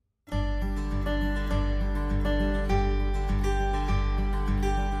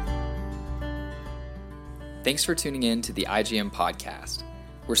Thanks for tuning in to the IGM podcast.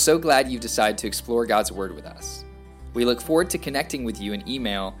 We're so glad you've decided to explore God's Word with us. We look forward to connecting with you in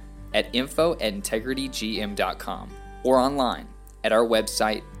email at info@integritygm.com or online at our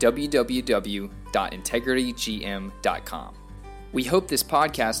website www.integritygm.com. We hope this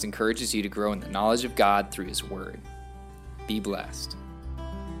podcast encourages you to grow in the knowledge of God through His Word. Be blessed.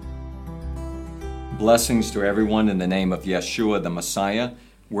 Blessings to everyone in the name of Yeshua the Messiah.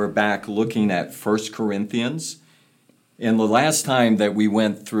 We're back looking at 1 Corinthians. And the last time that we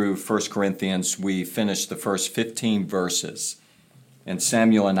went through 1 Corinthians, we finished the first 15 verses. And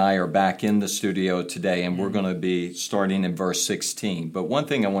Samuel and I are back in the studio today, and we're going to be starting in verse 16. But one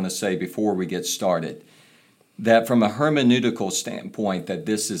thing I want to say before we get started, that from a hermeneutical standpoint, that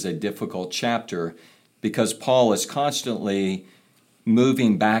this is a difficult chapter because Paul is constantly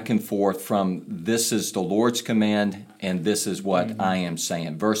moving back and forth from this is the Lord's command and this is what I am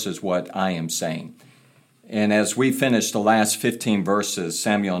saying versus what I am saying. And as we finished the last 15 verses,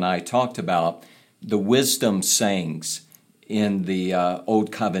 Samuel and I talked about the wisdom sayings in the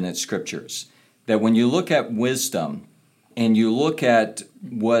Old Covenant scriptures. That when you look at wisdom and you look at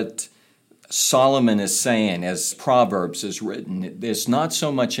what Solomon is saying as Proverbs is written, it's not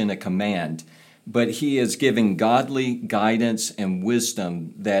so much in a command, but he is giving godly guidance and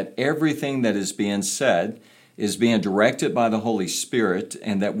wisdom that everything that is being said is being directed by the Holy Spirit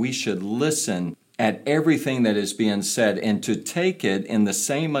and that we should listen at everything that is being said and to take it in the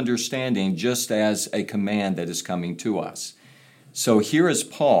same understanding just as a command that is coming to us. So here is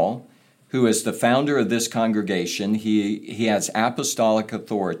Paul, who is the founder of this congregation. He has apostolic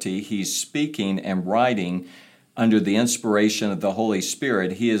authority. He's speaking and writing under the inspiration of the Holy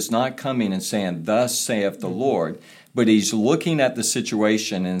Spirit. He is not coming and saying, "Thus saith the Lord," but he's looking at the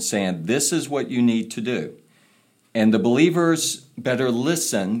situation and saying, "This is what you need to do." And the believers better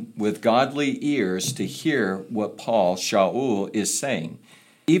listen with godly ears to hear what Paul, Shaul, is saying.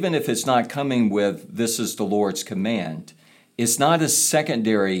 Even if it's not coming with, "This is the Lord's command," it's not a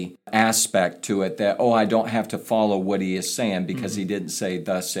secondary aspect to it that, I don't have to follow what he is saying because he didn't say,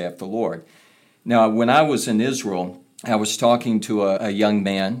 "Thus saith the Lord." Now, when I was in Israel, I was talking to a young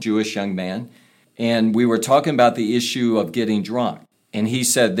man, Jewish young man, and we were talking about the issue of getting drunk. And he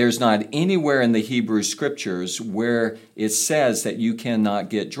said, there's not anywhere in the Hebrew scriptures where it says that you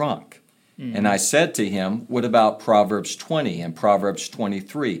cannot get drunk. And I said to him, what about Proverbs 20 and Proverbs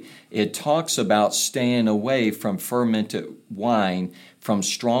 23? It talks about staying away from fermented wine, from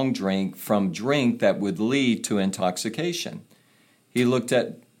strong drink, from drink that would lead to intoxication. He looked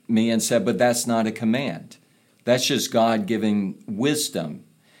at me and said, but that's not a command. That's just God giving wisdom.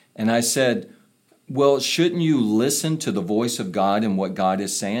 And I said, well, shouldn't you listen to the voice of God and what God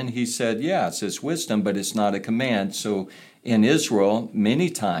is saying? He said, yes, it's wisdom, but it's not a command. So in Israel, many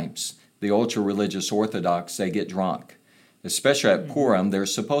times, the ultra-religious Orthodox, they get drunk. Especially at Purim, they're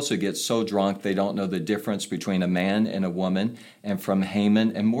supposed to get so drunk they don't know the difference between a man and a woman and from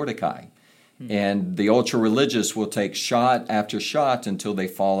Haman and Mordecai. And the ultra-religious will take shot after shot until they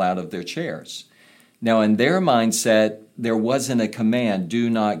fall out of their chairs. Now, in their mindset, there wasn't a command, do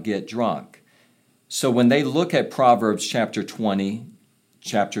not get drunk. So when they look at Proverbs chapter 20,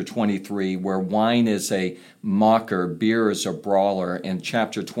 chapter 23, where wine is a mocker, beer is a brawler, and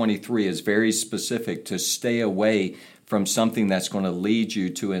chapter 23 is very specific to stay away from something that's going to lead you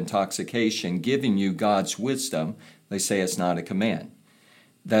to intoxication, giving you God's wisdom, they say it's not a command.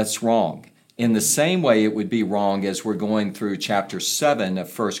 That's wrong. In the same way, it would be wrong as we're going through chapter 7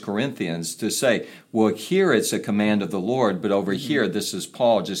 of 1 Corinthians to say, well, here it's a command of the Lord, but over here, this is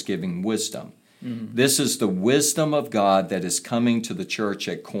Paul just giving wisdom. This is the wisdom of God that is coming to the church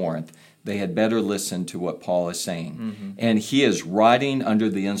at Corinth. They had better listen to what Paul is saying. And he is writing under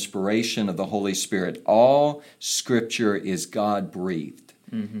the inspiration of the Holy Spirit. All Scripture is God-breathed,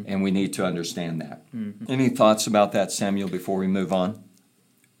 and we need to understand that. Any thoughts about that, Samuel, before we move on?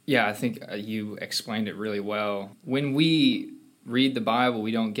 Yeah, I think you explained it really well. When we read the Bible,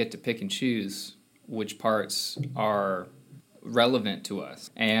 we don't get to pick and choose which parts are relevant to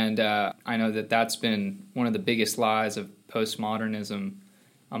us. And I know that that's been one of the biggest lies of postmodernism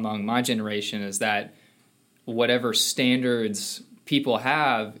among my generation, is that whatever standards people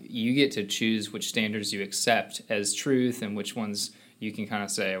have, you get to choose which standards you accept as truth and which ones you can kind of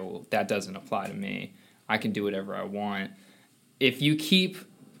say, well, that doesn't apply to me. I can do whatever I want. If you keep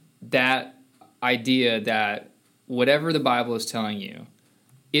that idea that whatever the Bible is telling you,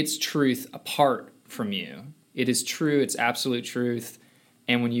 it's truth apart from you. It is true, it's absolute truth,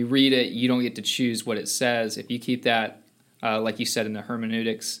 and when you read it, you don't get to choose what it says. If you keep that, like you said in the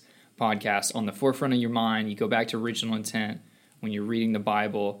hermeneutics podcast, on the forefront of your mind, you go back to original intent when you're reading the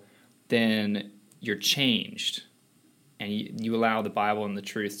Bible, then you're changed, and you allow the Bible and the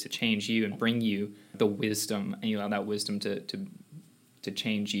truth to change you and bring you the wisdom, and you allow that wisdom to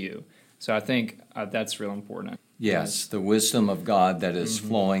change you. So I think that's real important. Yes, the wisdom of God that is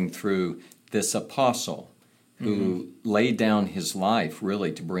flowing through this apostle who laid down his life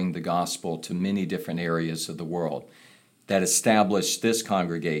really to bring the gospel to many different areas of the world, that established this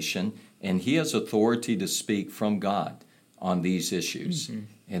congregation, and he has authority to speak from God on these issues.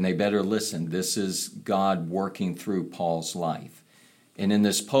 And they better listen. This is God working through Paul's life. And in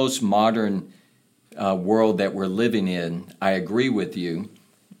this postmodern world that we're living in, I agree with you.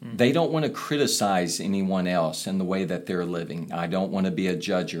 They don't want to criticize anyone else in the way that they're living. I don't want to be a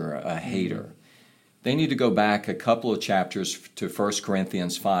judge or a hater. They need to go back a couple of chapters to 1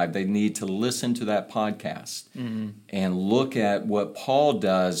 Corinthians 5. They need to listen to that podcast and look at what Paul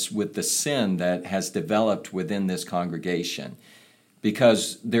does with the sin that has developed within this congregation.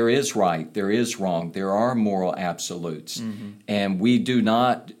 Because there is right, there is wrong, there are moral absolutes. And we do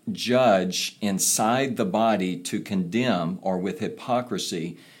not judge inside the body to condemn or with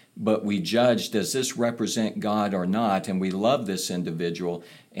hypocrisy, but we judge, does this represent God or not? And we love this individual,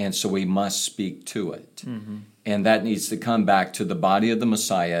 and so we must speak to it. And that needs to come back to the body of the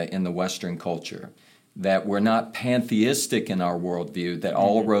Messiah in the Western culture, that we're not pantheistic in our worldview, that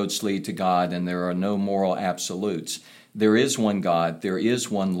all roads lead to God and there are no moral absolutes. There is one God, there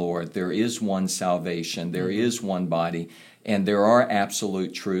is one Lord, there is one salvation, there is one body, and there are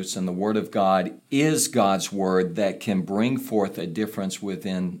absolute truths, and the Word of God is God's Word that can bring forth a difference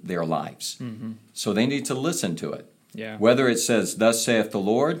within their lives. So they need to listen to it. Yeah. Whether it says, thus saith the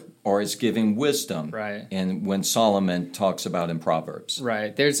Lord, or it's giving wisdom. Right. And when Solomon talks about in Proverbs.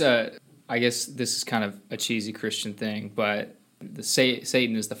 Right. I guess this is kind of a cheesy Christian thing, but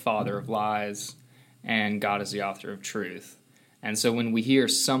Satan is the father of lies, and God is the author of truth. And so when we hear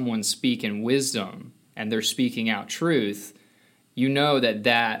someone speak in wisdom and they're speaking out truth, you know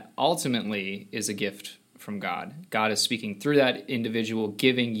that ultimately is a gift from God. God is speaking through that individual,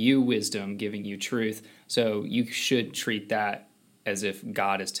 giving you wisdom, giving you truth. So you should treat that as if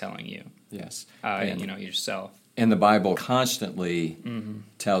God is telling you. Yes. Yourself. And the Bible constantly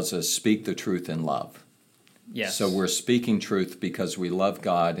tells us, speak the truth in love. Yes. So we're speaking truth because we love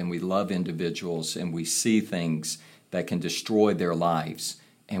God and we love individuals and we see things that can destroy their lives,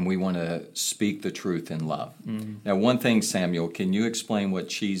 and we want to speak the truth in love. Now, one thing, Samuel, can you explain what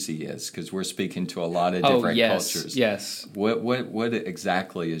cheesy is? Because we're speaking to a lot of different cultures. Yes. What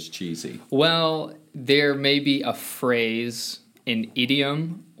exactly is cheesy? Well, there may be a phrase, an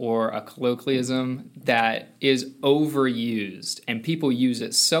idiom, or a colloquialism that is overused, and people use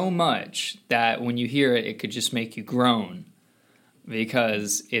it so much that when you hear it, it could just make you groan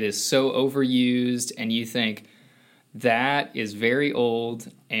because it is so overused, and you think, that is very old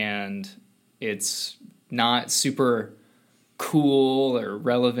and it's not super cool or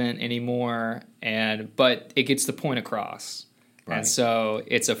relevant anymore, but it gets the point across. Right. And so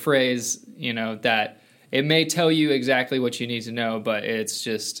it's a phrase, that it may tell you exactly what you need to know, but it's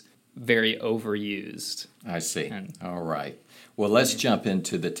just very overused. I see. All right. Well, let's jump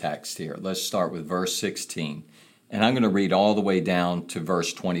into the text here. Let's start with verse 16. And I'm going to read all the way down to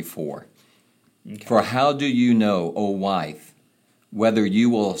verse 24. Okay. For how do you know, O wife, whether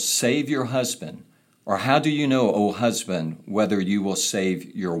you will save your husband? Or how do you know, O husband, whether you will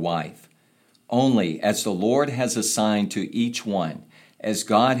save your wife? Only as the Lord has assigned to each one, as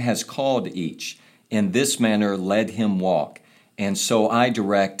God has called each, in this manner let him walk, and so I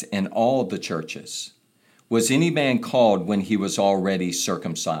direct in all the churches. Was any man called when he was already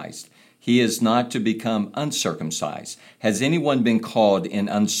circumcised? He is not to become uncircumcised. Has anyone been called in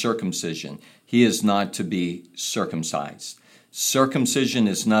uncircumcision? He is not to be circumcised. Circumcision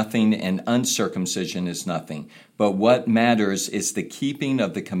is nothing, and uncircumcision is nothing. But what matters is the keeping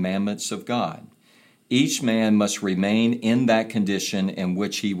of the commandments of God. Each man must remain in that condition in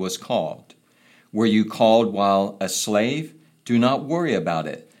which he was called. Were you called while a slave? Do not worry about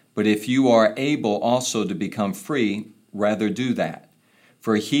it. But if you are able also to become free, rather do that.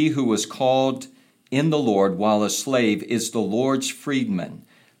 For he who was called in the Lord while a slave is the Lord's freedman.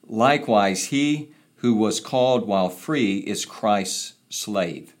 Likewise, he who was called while free is Christ's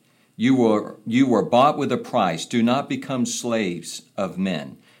slave. You were bought with a price. Do not become slaves of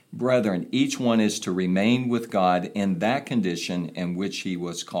men. Brethren, each one is to remain with God in that condition in which he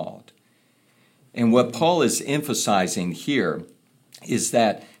was called. And what Paul is emphasizing here is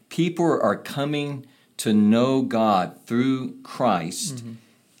that people are coming to know God through Christ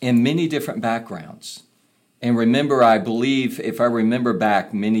in many different backgrounds. And remember, I believe, if I remember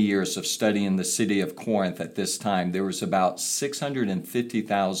back many years of studying the city of Corinth at this time, there was about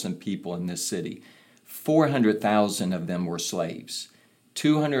 650,000 people in this city. 400,000 of them were slaves.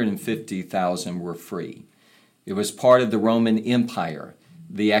 250,000 were free. It was part of the Roman Empire.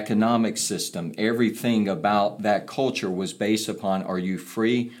 The economic system, everything about that culture was based upon, are you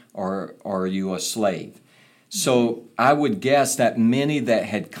free or are you a slave? So I would guess that many that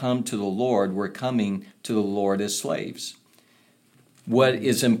had come to the Lord were coming to the Lord as slaves. What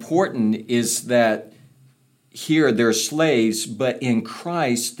is important is that here they're slaves, but in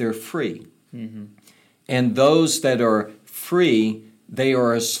Christ they're free. Mm-hmm. And those that are free, they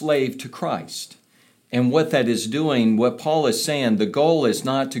are a slave to Christ. And what that is doing, what Paul is saying, the goal is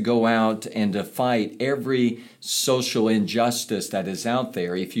not to go out and to fight every social injustice that is out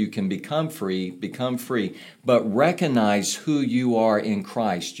there. If you can become free, but recognize who you are in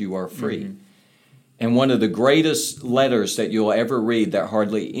Christ, you are free. Mm-hmm. And one of the greatest letters that you'll ever read, that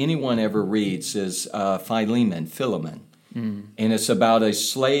hardly anyone ever reads, is Philemon. Mm-hmm. And it's about a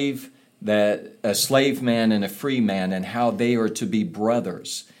slave man and a free man, and how they are to be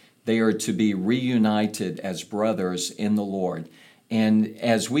brothers. They are to be reunited as brothers in the Lord. And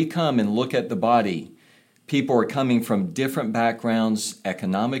as we come and look at the body, people are coming from different backgrounds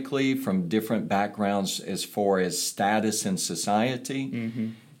economically, from different backgrounds as far as status in society, mm-hmm.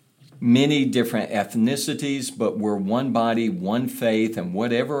 many different ethnicities, but we're one body, one faith, and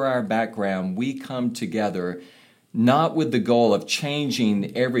whatever our background, we come together not with the goal of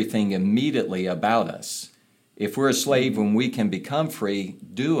changing everything immediately about us. If we're a slave and we can become free,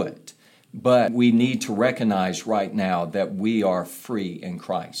 do it. But we need to recognize right now that we are free in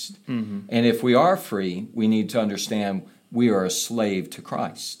Christ. Mm-hmm. And if we are free, we need to understand we are a slave to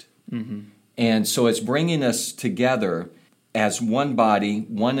Christ. Mm-hmm. And so it's bringing us together as one body,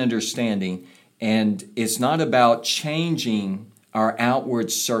 one understanding, and it's not about changing our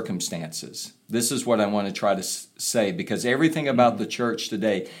outward circumstances. This is what I want to try to say, because everything about the church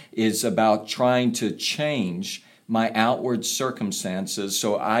today is about trying to change my outward circumstances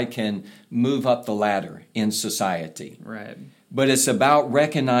so I can move up the ladder in society. Right. But it's about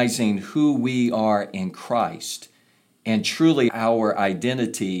recognizing who we are in Christ, and truly our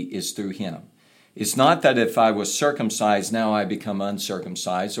identity is through Him. It's not that if I was circumcised, now I become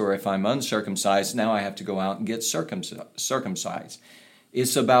uncircumcised, or if I'm uncircumcised, now I have to go out and get circumcised.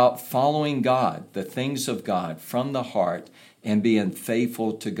 It's about following God, the things of God from the heart, and being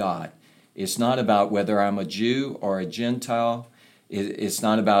faithful to God. It's not about whether I'm a Jew or a Gentile. It's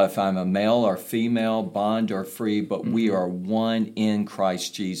not about if I'm a male or female, bond or free, but we are one in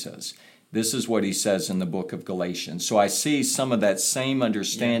Christ Jesus. This is what he says in the book of Galatians. So I see some of that same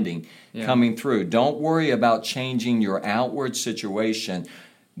understanding coming through. Don't worry about changing your outward situation.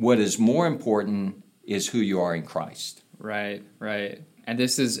 What is more important is who you are in Christ. Right. And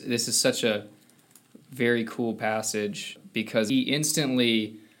this is such a very cool passage, because he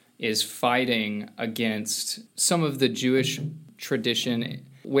instantly is fighting against some of the Jewish tradition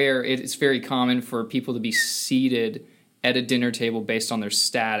where it's very common for people to be seated at a dinner table based on their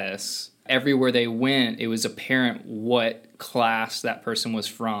status. Everywhere they went, it was apparent what class that person was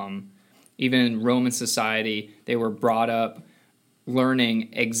from. Even in Roman society, they were brought up learning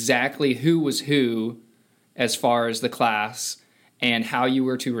exactly who was who as far as the class, and how you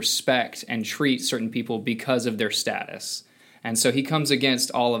were to respect and treat certain people because of their status. And so he comes against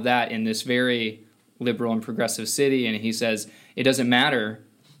all of that in this very liberal and progressive city, and he says, it doesn't matter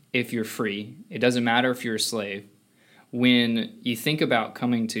if you're free. It doesn't matter if you're a slave. When you think about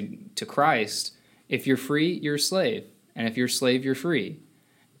coming to Christ, if you're free, you're a slave. And if you're a slave, you're free.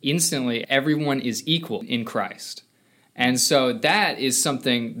 Instantly, everyone is equal in Christ. And so that is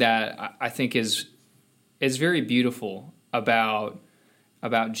something that I think is very beautiful about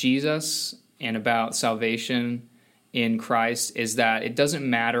Jesus and about salvation in Christ, is that it doesn't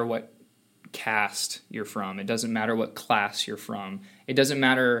matter what caste you're from. It doesn't matter what class you're from. It doesn't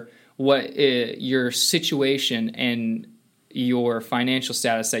matter what your situation and your financial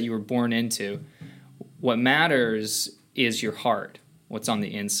status that you were born into. What matters is your heart, what's on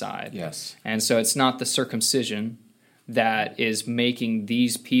the inside. Yes. And so it's not the circumcision that is making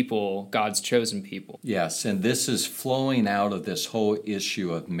these people God's chosen people. Yes, and this is flowing out of this whole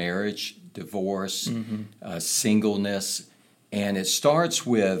issue of marriage, divorce, singleness, and it starts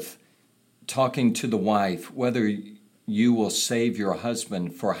with talking to the wife, whether you will save your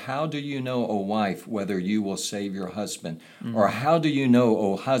husband. For how do you know, O wife, whether you will save your husband? Mm-hmm. Or how do you know,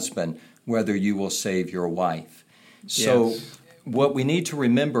 O husband, whether you will save your wife? So what we need to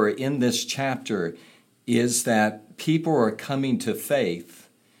remember in this chapter is that people are coming to faith,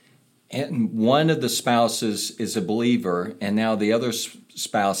 and one of the spouses is a believer, and now the other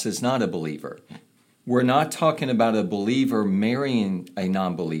spouse is not a believer. We're not talking about a believer marrying a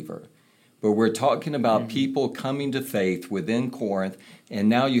non-believer, but we're talking about people coming to faith within Corinth, and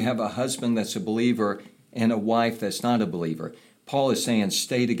now you have a husband that's a believer and a wife that's not a believer. Paul is saying,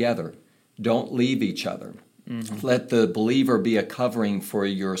 stay together. Don't leave each other. Let the believer be a covering for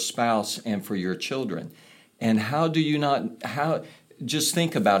your spouse and for your children. And just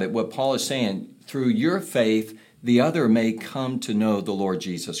think about it, what Paul is saying. Through your faith, the other may come to know the Lord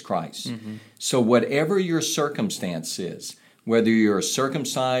Jesus Christ. So whatever your circumstance is, whether you're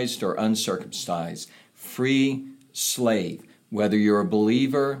circumcised or uncircumcised, free, slave, whether you're a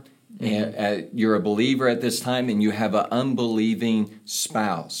believer, you're a believer at this time and you have an unbelieving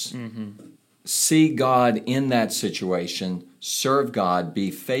spouse, see God in that situation, serve God, be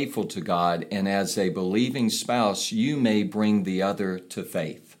faithful to God, and as a believing spouse, you may bring the other to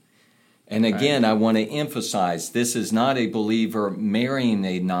faith. And again, I want to emphasize, this is not a believer marrying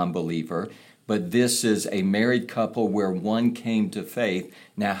a non-believer, but this is a married couple where one came to faith.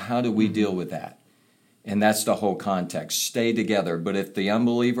 Now, how do we deal with that? And that's the whole context. Stay together. But if the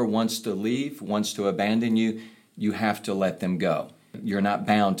unbeliever wants to leave, wants to abandon you, you have to let them go. You're not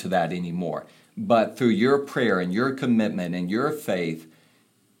bound to that anymore. But through your prayer and your commitment and your faith,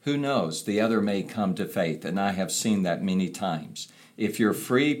 who knows, the other may come to faith. And I have seen that many times. If you're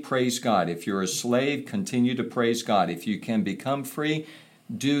free, praise God. If you're a slave, continue to praise God. If you can become free,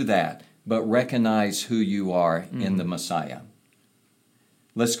 do that. But recognize who you are in the Messiah.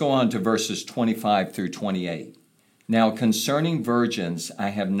 Let's go on to verses 25 through 28. Now concerning virgins, I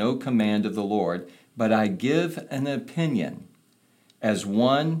have no command of the Lord, but I give an opinion as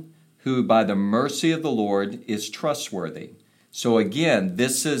one who by the mercy of the Lord is trustworthy. So again,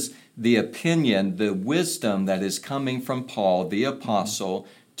 this is the opinion, the wisdom that is coming from Paul, the apostle,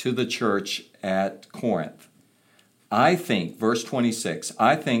 to the church at Corinth. I think, verse 26,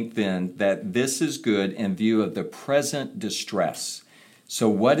 I think then that this is good in view of the present distress. So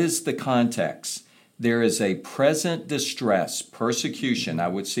what is the context? There is a present distress, persecution. I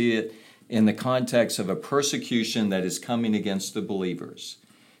would see it in the context of a persecution that is coming against the believers.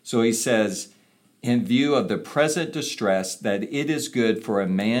 So he says, in view of the present distress, that it is good for a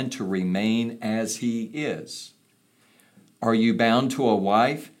man to remain as he is. Are you bound to a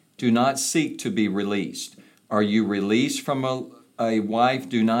wife? Do not seek to be released. Are you released from a wife?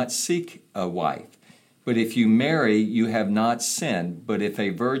 Do not seek a wife. But if you marry, you have not sinned. But if a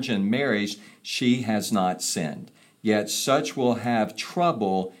virgin marries, she has not sinned. Yet such will have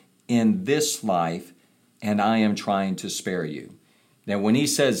trouble in this life, and I am trying to spare you. Now, when he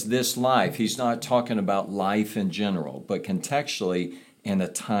says this life, he's not talking about life in general, but contextually in a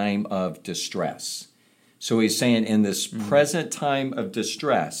time of distress. So he's saying in this present time of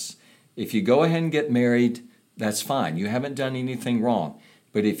distress, if you go ahead and get married, that's fine. You haven't done anything wrong.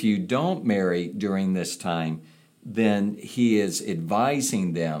 But if you don't marry during this time, then he is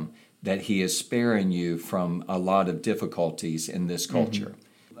advising them that he is sparing you from a lot of difficulties in this culture.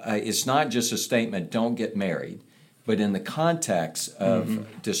 It's not just a statement, don't get married. But in the context of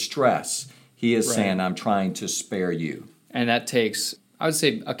distress, he is saying, I'm trying to spare you. And that takes, I would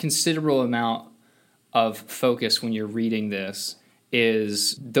say, a considerable amount of focus when you're reading this.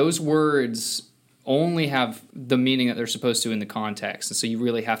 Is those words only have the meaning that they're supposed to in the context. And so you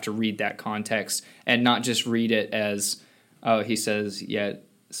really have to read that context and not just read it as, oh, he says, yet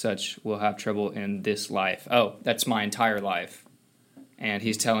such will have trouble in this life. Oh, that's my entire life. And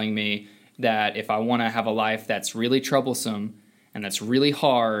he's telling me that if I want to have a life that's really troublesome and that's really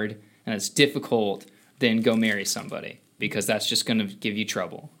hard and it's difficult, then go marry somebody because that's just going to give you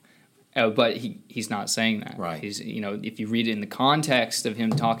trouble. But he's not saying that. Right. He's, if you read it in the context of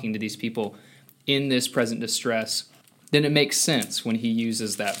him talking to these people in this present distress, then it makes sense when he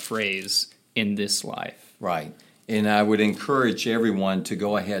uses that phrase, in this life. Right. And I would encourage everyone to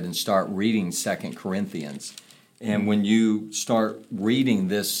go ahead and start reading 2 Corinthians. And when you start reading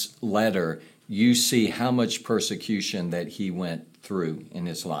this letter, you see how much persecution that he went through in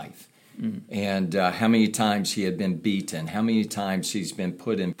his life. And how many times he had been beaten, how many times he's been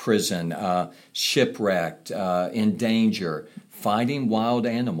put in prison, shipwrecked, in danger, fighting wild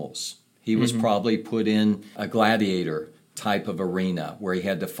animals. He was probably put in a gladiator type of arena where he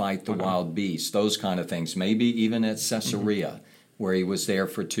had to fight the wild beasts, those kind of things, maybe even at Caesarea, where he was there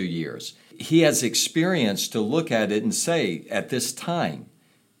for 2 years. He has experience to look at it and say, at this time,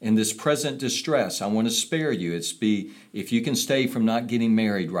 in this present distress, I want to spare you. If you can stay from not getting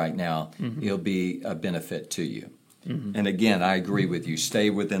married right now, it'll be a benefit to you. And again, I agree with you. Stay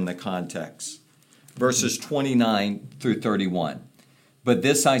within the context. Verses 29 through 31. But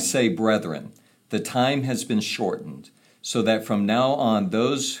this I say, brethren, the time has been shortened, so that from now on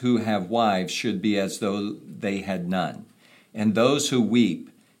those who have wives should be as though they had none, and those who weep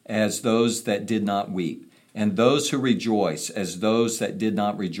as those that did not weep, and those who rejoice as those that did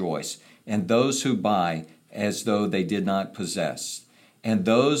not rejoice, and those who buy as though they did not possess, and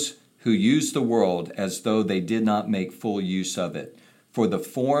those who use the world as though they did not make full use of it. For the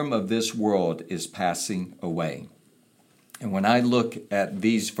form of this world is passing away. And when I look at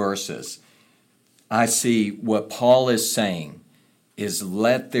these verses, I see what Paul is saying is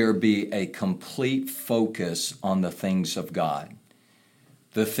let there be a complete focus on the things of God.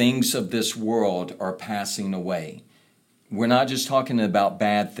 The things of this world are passing away. We're not just talking about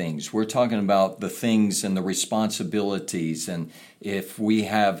bad things. We're talking about the things and the responsibilities. And if we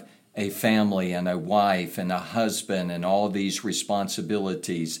have a family and a wife and a husband and all these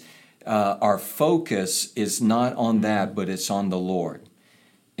responsibilities, our focus is not on that, but it's on the Lord.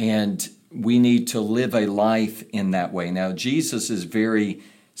 And we need to live a life in that way. Now, Jesus is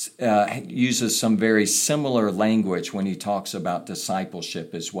uses some very similar language when he talks about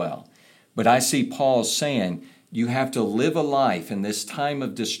discipleship as well. But I see Paul saying you have to live a life in this time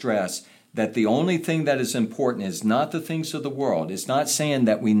of distress that the only thing that is important is not the things of the world. It's not saying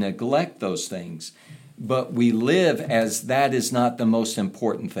that we neglect those things, but we live as that is not the most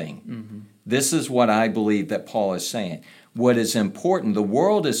important thing. Mm-hmm. This is what I believe that Paul is saying. What is important, the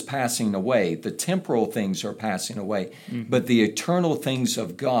world is passing away, the temporal things are passing away, but the eternal things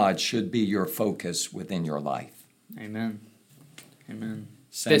of God should be your focus within your life. Amen. Amen.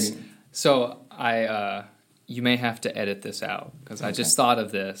 You may have to edit this out because I just thought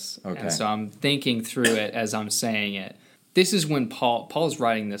of this. Okay. And so I'm thinking through it as I'm saying it. This is when Paul's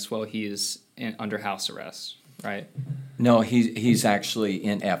writing this while he is under house arrest, right? No, he's actually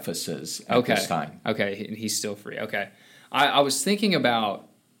in Ephesus at this time. Okay, he's still free. Okay. I was thinking about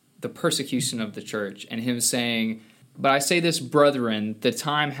the persecution of the church and him saying, but I say this, brethren, the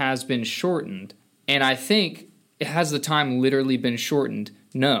time has been shortened. And I think, has the time literally been shortened?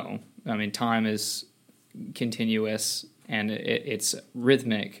 No. I mean, time is continuous and it's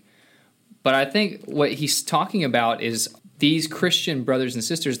rhythmic. But I think what he's talking about is these Christian brothers and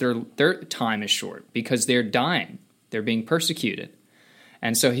sisters, their time is short because they're dying. They're being persecuted.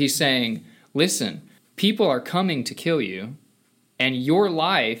 And so he's saying, listen, people are coming to kill you, and your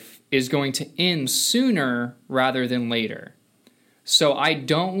life is going to end sooner rather than later. So I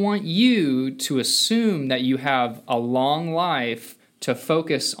don't want you to assume that you have a long life to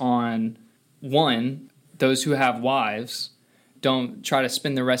focus on, one, those who have wives. Don't try to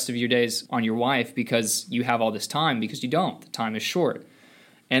spend the rest of your days on your wife because you have all this time, because you don't. The time is short.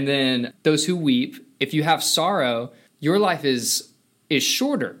 And then those who weep, if you have sorrow, your life is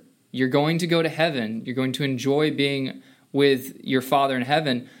shorter. You're going to go to heaven. You're going to enjoy being with your Father in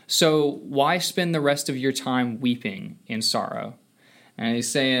heaven. So why spend the rest of your time weeping in sorrow? And he's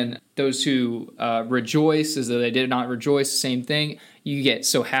saying those who rejoice as though they did not rejoice, same thing. You get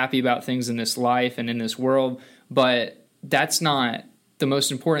so happy about things in this life and in this world, but that's not the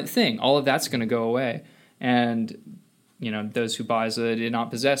most important thing. All of that's going to go away. And, those who buy as though they did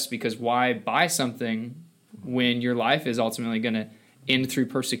not possess, because why buy something when your life is ultimately going to end through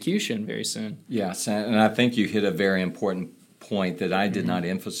persecution very soon? Yes, and I think you hit a very important point that I did not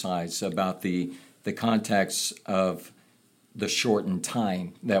emphasize about the context of the shortened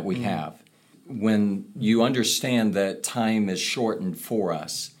time that we have. When you understand that time is shortened for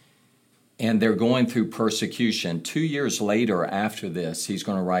us, and they're going through persecution, 2 years later after this, he's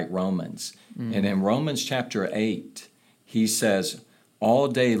going to write Romans. And in Romans chapter 8, he says, all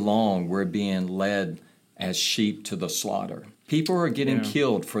day long we're being led as sheep to the slaughter. People are getting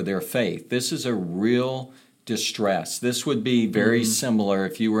killed for their faith. This is a real distress. This would be very similar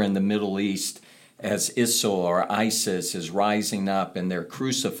if you were in the Middle East as ISIL or ISIS is rising up and they're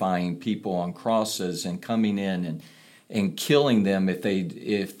crucifying people on crosses and coming in and killing them if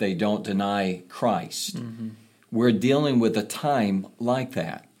they don't deny Christ. We're dealing with a time like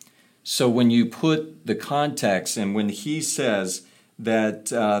that. So when you put the context and when he says that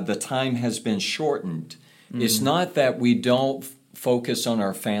the time has been shortened, it's not that we don't focus on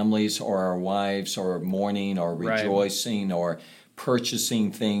our families or our wives or mourning or rejoicing or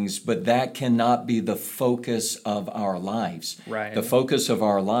purchasing things, but that cannot be the focus of our lives. Right. The focus of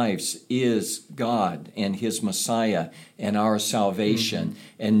our lives is God and His Messiah and our salvation,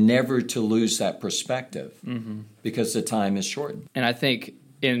 and never to lose that perspective because the time is shortened. And I think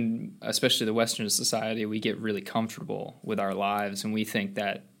in especially the Western society, we get really comfortable with our lives and we think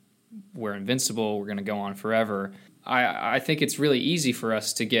that we're invincible, we're going to go on forever. I think it's really easy for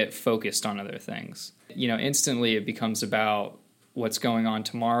us to get focused on other things. Instantly it becomes about what's going on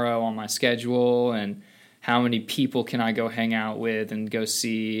tomorrow on my schedule and how many people can I go hang out with and go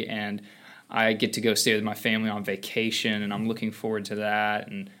see, and I get to go stay with my family on vacation, and I'm looking forward to that,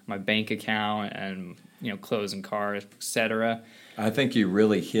 and my bank account and clothes and cars, etc. I think you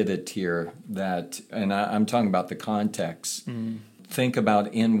really hit it here, and I'm talking about the context. Mm-hmm. Think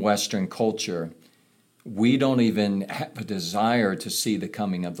about in Western culture, we don't even have a desire to see the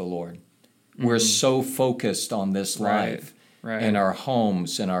coming of the Lord. Mm-hmm. We're so focused on this life. Right. In our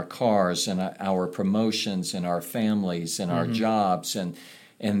homes, in our cars, in our promotions, in our families, in our jobs.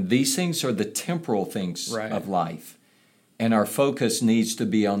 And these things are the temporal things of life. And our focus needs to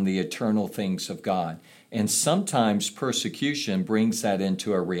be on the eternal things of God. And sometimes persecution brings that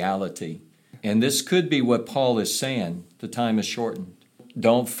into a reality. And this could be what Paul is saying. The time is shortened.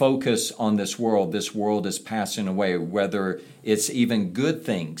 Don't focus on this world. This world is passing away, whether it's even good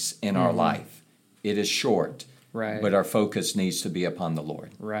things in our life. It is short. Right. But our focus needs to be upon the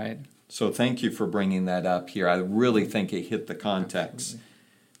Lord. Right. So thank you for bringing that up here. I really think it hit the context. Absolutely.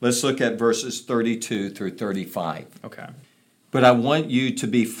 Let's look at verses 32 through 35. Okay. But I want you to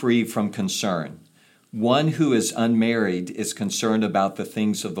be free from concern. One who is unmarried is concerned about the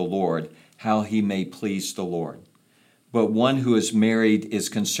things of the Lord, how he may please the Lord. But one who is married is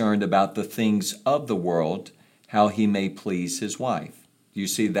concerned about the things of the world, how he may please his wife. You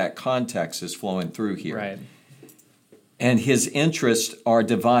see that context is flowing through here. Right. And his interests are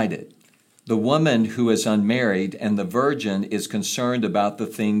divided. The woman who is unmarried and the virgin is concerned about the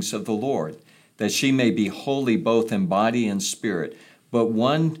things of the Lord, that she may be holy both in body and spirit. But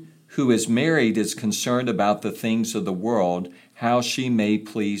one who is married is concerned about the things of the world, how she may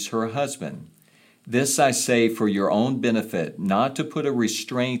please her husband. This I say for your own benefit, not to put a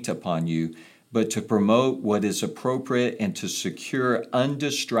restraint upon you, but to promote what is appropriate and to secure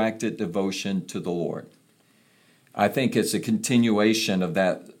undistracted devotion to the Lord. I think it's a continuation of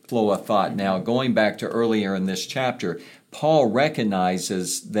that flow of thought. Now, going back to earlier in this chapter, Paul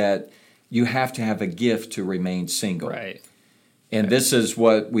recognizes that you have to have a gift to remain single. Right. And this is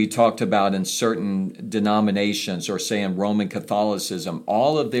what we talked about in certain denominations, or say in Roman Catholicism.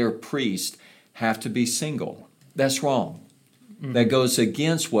 All of their priests have to be single. That's wrong. Mm-hmm. That goes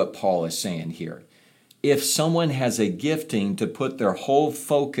against what Paul is saying here. If someone has a gifting to put their whole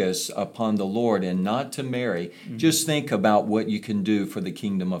focus upon the Lord and not to marry, just think about what you can do for the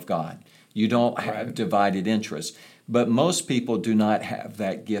kingdom of God. You don't have divided interests. But most people do not have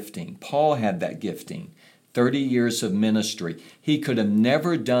that gifting. Paul had that gifting. 30 years of ministry. He could have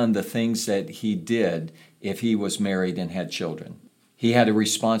never done the things that he did if he was married and had children. He had a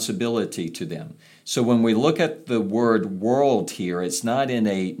responsibility to them. So when we look at the word world here, it's not in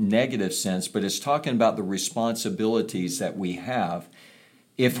a negative sense, but it's talking about the responsibilities that we have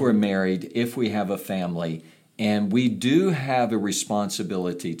if we're married, if we have a family, and we do have a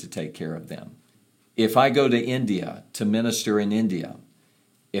responsibility to take care of them. If I go to India to minister in India,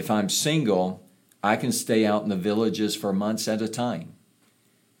 if I'm single, I can stay out in the villages for months at a time.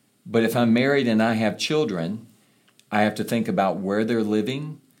 But if I'm married and I have children, I have to think about where they're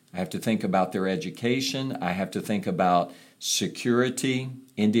living. I have to think about their education. I have to think about security.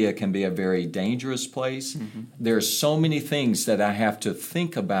 India can be a very dangerous place. Mm-hmm. There are so many things that I have to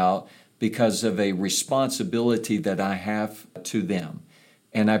think about because of a responsibility that I have to them.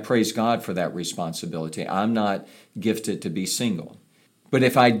 And I praise God for that responsibility. I'm not gifted to be single. But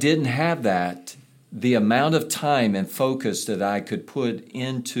if I didn't have that, the amount of time and focus that I could put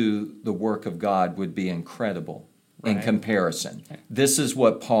into the work of God would be incredible. In comparison. This is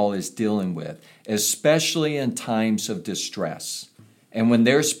what Paul is dealing with, especially in times of distress. And when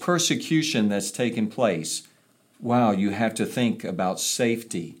there's persecution that's taking place, wow, you have to think about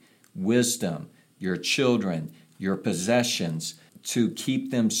safety, wisdom, your children, your possessions, to keep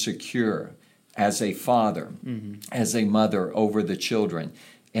them secure as a father, as a mother over the children.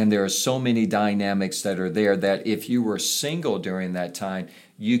 And there are so many dynamics that are there that if you were single during that time,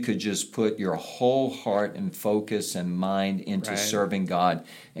 you could just put your whole heart and focus and mind into serving God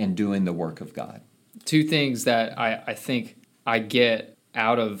and doing the work of God. Two things that I think I get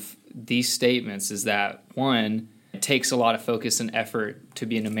out of these statements is that, one, it takes a lot of focus and effort to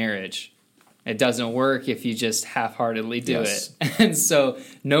be in a marriage. It doesn't work if you just half-heartedly do it. And so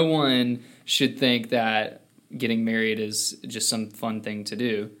no one should think that getting married is just some fun thing to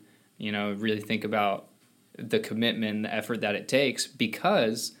do. Really think about the commitment and the effort that it takes,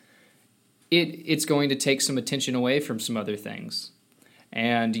 because it's going to take some attention away from some other things,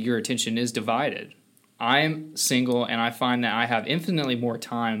 and your attention is divided. I'm single, and I find that I have infinitely more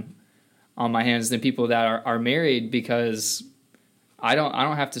time on my hands than people that are married, because I don't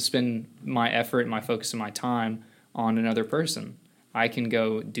have to spend my effort and my focus and my time on another person. I can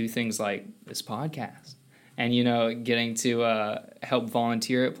go do things like this podcast and, getting to help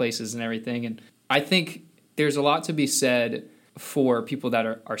volunteer at places and everything. And I think there's a lot to be said for people that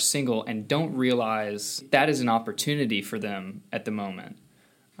are single and don't realize that is an opportunity for them at the moment.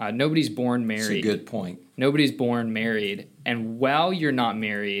 Nobody's born married. That's a good point. Nobody's born married. And while you're not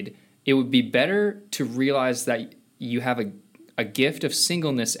married, it would be better to realize that you have a gift of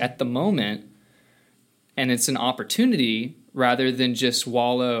singleness at the moment, and it's an opportunity rather than just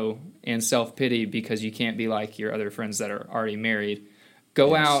wallow in self-pity because you can't be like your other friends that are already married.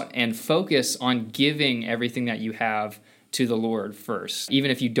 Go out and focus on giving everything that you have to the Lord first.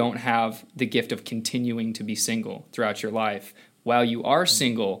 Even if you don't have the gift of continuing to be single throughout your life, while you are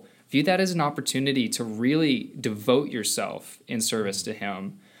single, view that as an opportunity to really devote yourself in service to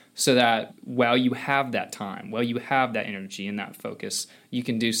Him, so that while you have that time, while you have that energy and that focus, you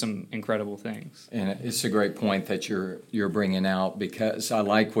can do some incredible things. And it's a great point that you're bringing out, because I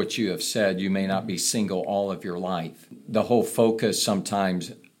like what you have said. You may not be single all of your life. The whole focus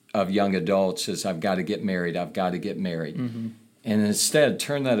sometimes of young adults is, I've got to get married, I've got to get married. Mm-hmm. And instead,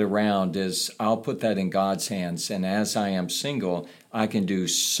 turn that around is, I'll put that in God's hands, and as I am single, I can do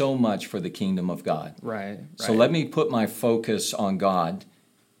so much for the kingdom of God. Right. So let me put my focus on God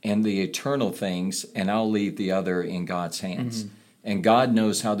and the eternal things, and I'll leave the other in God's hands. Mm-hmm. And God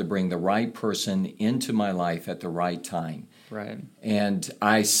knows how to bring the right person into my life at the right time. Right. And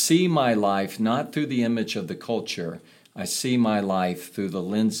I see my life not through the image of the culture. I see my life through the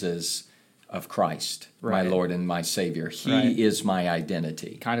lenses of Christ, my Lord and my Savior. He is my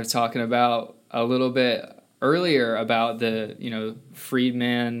identity. Kind of talking about a little bit earlier about the,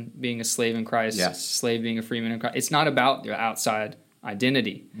 freedman being a slave in Christ, slave being a freeman in Christ. It's not about the outside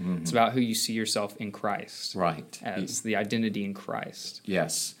identity. Mm-hmm. It's about who you see yourself in Christ. Right. As the identity in Christ.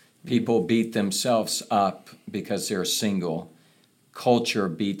 Yes. People beat themselves up because they're single. Culture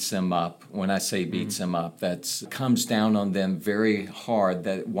beats them up. When I say beats them up, that comes down on them very hard.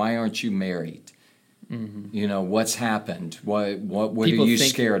 That, why aren't you married? Mm-hmm. What's happened? What are you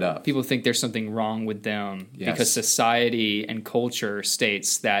scared of? People think there's something wrong with them because society and culture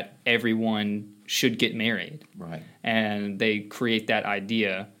states that everyone should get married. Right. And they create that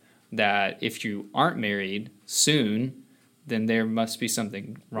idea that if you aren't married soon, then there must be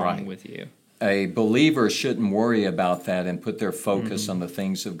something wrong with you. A believer shouldn't worry about that and put their focus on the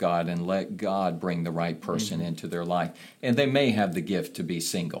things of God and let God bring the right person into their life. And they may have the gift to be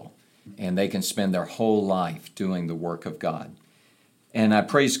single, and they can spend their whole life doing the work of God. And I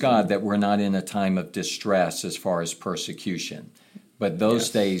praise God that we're not in a time of distress as far as persecution, but those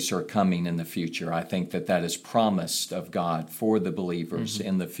days are coming in the future. I think that is promised of God for the believers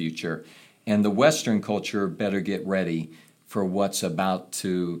in the future. And the Western culture better get ready for what's about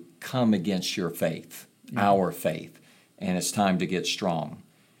to come against your faith, our faith, and it's time to get strong.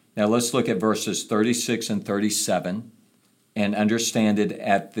 Now let's look at verses 36 and 37 and understand it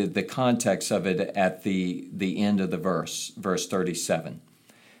at the context of it at the end of the verse 37.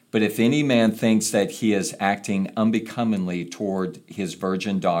 But if any man thinks that he is acting unbecomingly toward his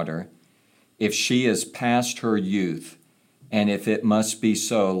virgin daughter, if she is past her youth, and if it must be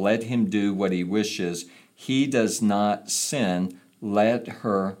so, let him do what he wishes. He does not sin, let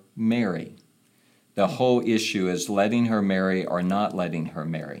her marry. The whole issue is letting her marry or not letting her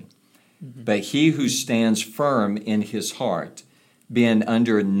marry. Mm-hmm. But he who stands firm in his heart, being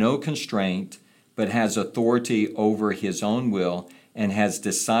under no constraint, but has authority over his own will, and has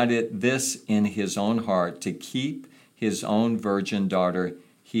decided this in his own heart to keep his own virgin daughter,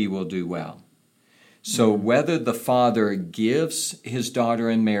 he will do well. So whether the father gives his daughter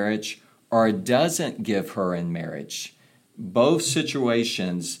in marriage or doesn't give her in marriage, both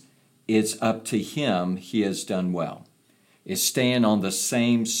situations, it's up to him. He has done well. It's staying on the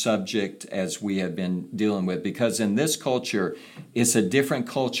same subject as we have been dealing with, because in this culture, it's a different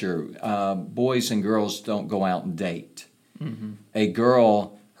culture. Boys and girls don't go out and date. Mm-hmm. A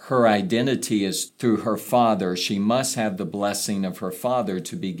girl, her identity is through her father. She must have the blessing of her father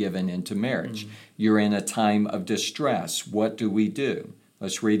to be given into marriage. Mm-hmm. You're in a time of distress. What do we do?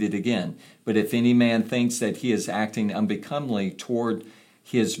 Let's read it again. But if any man thinks that he is acting unbecomingly toward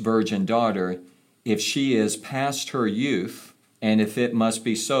his virgin daughter, if she is past her youth, and if it must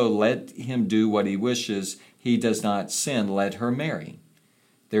be so, let him do what he wishes. He does not sin, let her marry.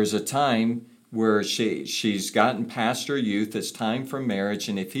 There's a time where she's gotten past her youth. It's time for marriage.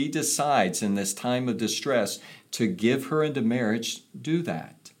 And if he decides in this time of distress to give her into marriage, do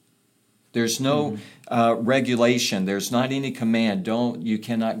that. There's no regulation. There's not any command. You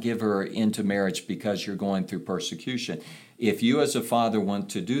cannot give her into marriage because you're going through persecution. If you as a father want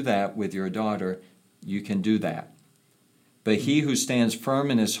to do that with your daughter, you can do that. But he who stands firm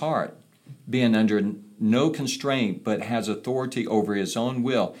in his heart, being under no constraint, but has authority over his own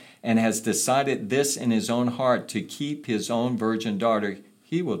will, and has decided this in his own heart to keep his own virgin daughter,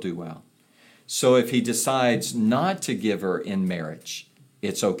 he will do well. So if he decides not to give her in marriage,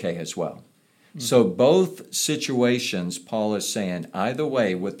 it's okay as well. So both situations, Paul is saying, either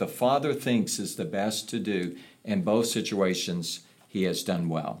way, what the Father thinks is the best to do, in both situations, he has done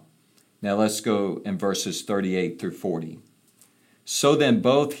well. Now let's go in verses 38 through 40. So then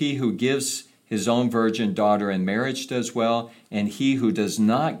both he who gives his own virgin daughter in marriage does well, and he who does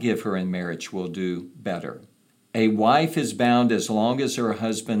not give her in marriage will do better. A wife is bound as long as her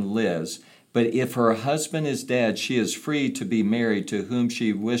husband lives, but if her husband is dead, she is free to be married to whom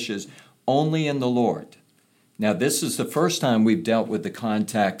she wishes, only in the Lord. Now, this is the first time we've dealt with the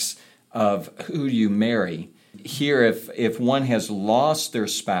context of who you marry. Here, if one has lost their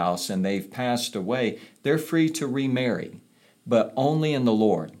spouse and they've passed away, they're free to remarry, but only in the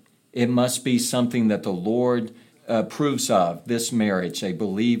Lord. It must be something that the Lord approves of, this marriage, a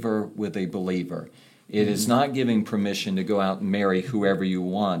believer with a believer. It is not giving permission to go out and marry whoever you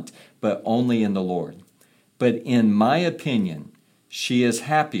want, but only in the Lord. But in my opinion, she is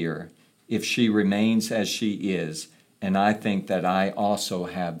happier if she remains as she is, and I think that I also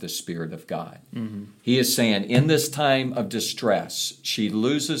have the Spirit of God. He is saying, in this time of distress, she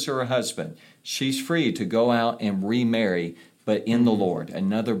loses her husband. She's free to go out and remarry, but in the Lord,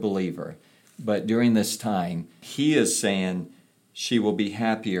 another believer. But during this time, he is saying she will be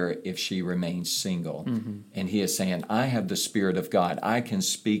happier if she remains single. And he is saying, I have the Spirit of God. I can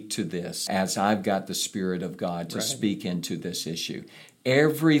speak to this as I've got the Spirit of God to speak into this issue.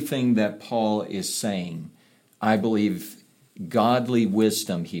 Everything that Paul is saying, I believe godly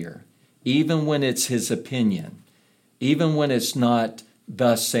wisdom here, even when it's his opinion, even when it's not,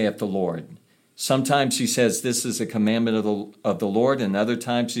 thus saith the Lord. Sometimes he says, this is a commandment of the Lord, and other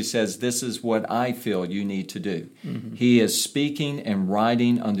times he says, this is what I feel you need to do. He is speaking and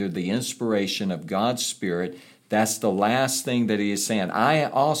writing under the inspiration of God's Spirit. That's the last thing that he is saying. I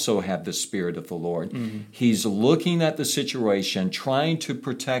also have the Spirit of the Lord. He's looking at the situation, trying to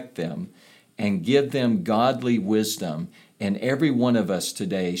protect them and give them godly wisdom. And every one of us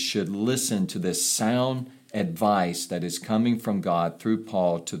today should listen to this sound advice that is coming from God through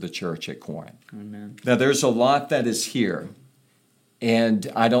Paul to the church at Corinth. Amen. Now, there's a lot that is here.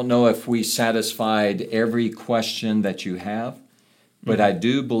 And I don't know if we satisfied every question that you have. But I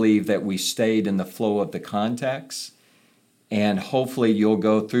do believe that we stayed in the flow of the context, and hopefully you'll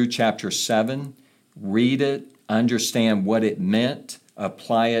go through chapter 7, read it, understand what it meant,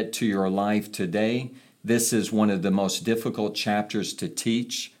 apply it to your life today. This is one of the most difficult chapters to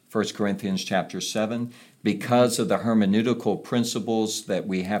teach, 1 Corinthians chapter 7, because of the hermeneutical principles that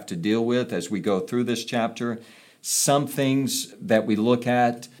we have to deal with as we go through this chapter. Some things that we look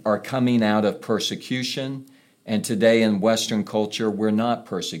at are coming out of persecution. And today in Western culture, we're not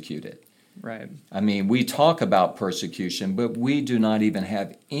persecuted. Right. I mean, we talk about persecution, but we do not even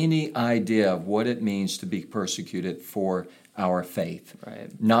have any idea of what it means to be persecuted for our faith.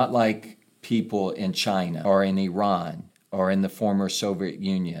 Right. Not like people in China or in Iran or in the former Soviet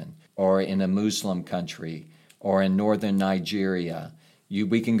Union or in a Muslim country or in northern Nigeria.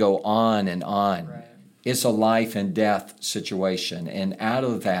 We can go on and on. Right. It's a life and death situation. And out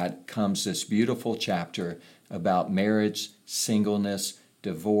of that comes this beautiful chapter about marriage, singleness,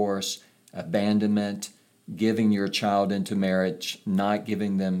 divorce, abandonment, giving your child into marriage, not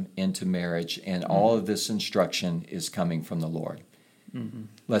giving them into marriage, and all of this instruction is coming from the Lord.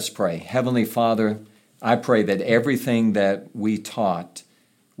 Let's pray. Heavenly Father, I pray that everything that we taught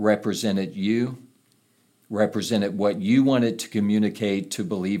represented you, represented what you wanted to communicate to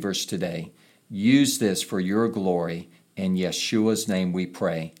believers today. Use this for your glory. In Yeshua's name we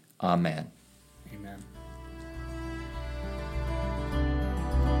pray. Amen. Amen.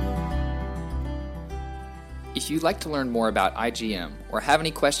 If you'd like to learn more about IGM or have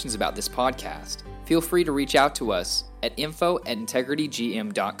any questions about this podcast, feel free to reach out to us at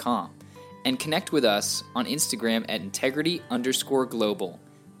info@integritygm.com and connect with us on Instagram at integrity_global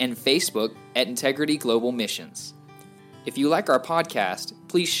and Facebook at Integrity Global Missions. If you like our podcast,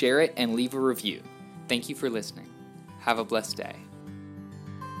 please share it and leave a review. Thank you for listening. Have a blessed day.